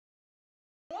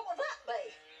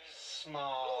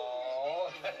small.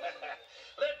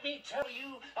 Let me tell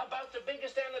you about the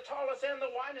biggest and the tallest and the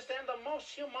widest and the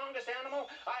most humongous animal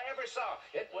I ever saw.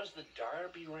 It was the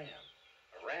Darby Ram.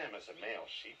 A ram is a male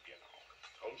sheep, you know.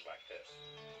 It goes like this.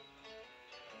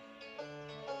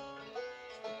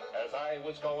 As I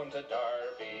was going to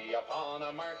Darby upon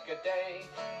a market day,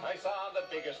 I saw the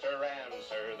biggest ram,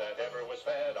 sir, that ever was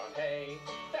fed on hay.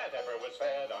 That ever was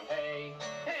fed on hay.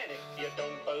 And if you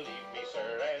don't believe me,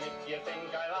 sir, and if you think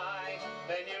I lie,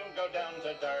 then you go down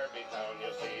to Darby town,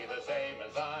 you'll see the same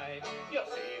as I.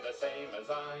 You'll see the same as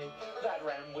I. That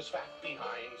ram was fat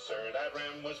behind, sir, that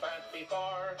ram was fat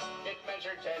before. It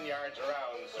measured 10 yards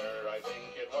around, sir, I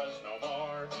think it was no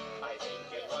more. I think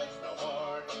it was no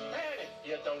more. And if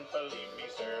you don't believe me,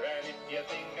 sir, and if you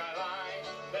think I lie,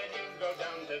 then you go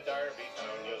down to Darby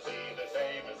town, you'll see the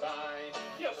same as I.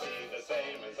 You'll see the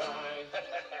same as I.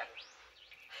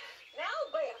 Now,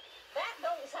 Ben, that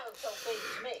don't sound so big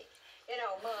to me. You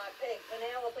know, my pig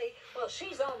Penelope, well,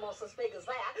 she's almost as big as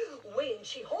that when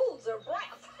she holds her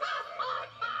breath.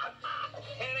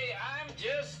 Henny, I'm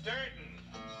just starting.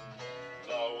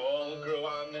 The wool grew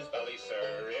on his belly,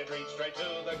 sir, it reached right to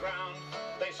the ground.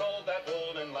 They sold that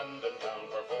wool in London town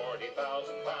for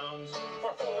 40,000 pounds.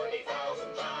 For 40,000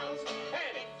 pounds.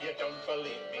 And if you don't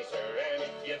believe me, sir, and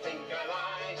if you think I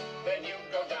lie, then you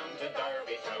go down to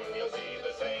Darby town, you'll see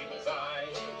the same as I.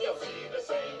 You'll see the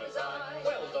same as I.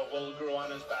 Well, the wool grew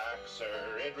on his back,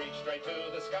 sir, it reached right to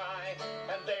the sky.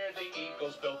 And there the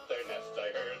eagles built their nest,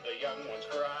 I heard the young ones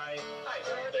cry. I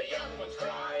heard the young ones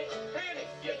cry. And if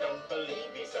you don't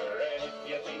believe me, sir, and if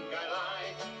you think I lie,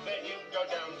 then you go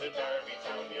down to Darby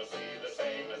town, you'll see the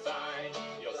same as I.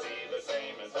 You'll see the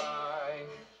same as I.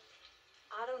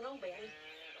 I don't know, Benny,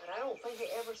 but I don't think I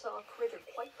ever saw a critter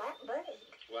quite that big.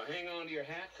 Well, hang on to your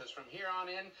hat, because from here on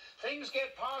in, things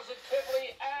get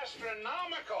positively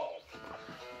astronomical.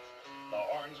 The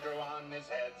horns grew on his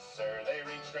head, sir, they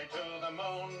reached straight to the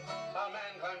moon. A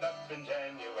man climbed up in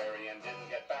January and didn't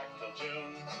get back till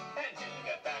June. And didn't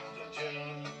get back till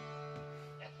June.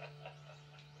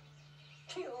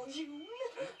 Till June?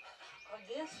 I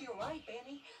guess you're right,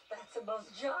 Benny. That's the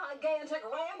most gigantic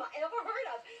ram I ever heard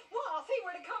of. Well, if he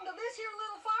were to come to this here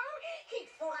little farm,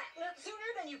 he'd flatten it sooner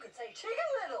than you could say Chicken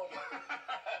Little.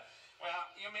 Well,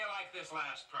 you may like this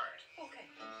last part. Okay.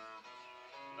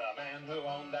 The man who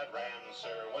owned that ram,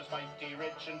 sir, was mighty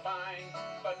rich and fine,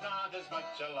 but not as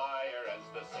much a liar as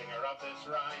the singer of this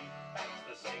rhyme. As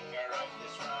the singer of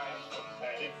this rhyme.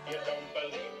 And if you don't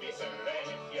believe me, sir,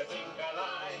 and if you think I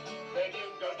lie, then you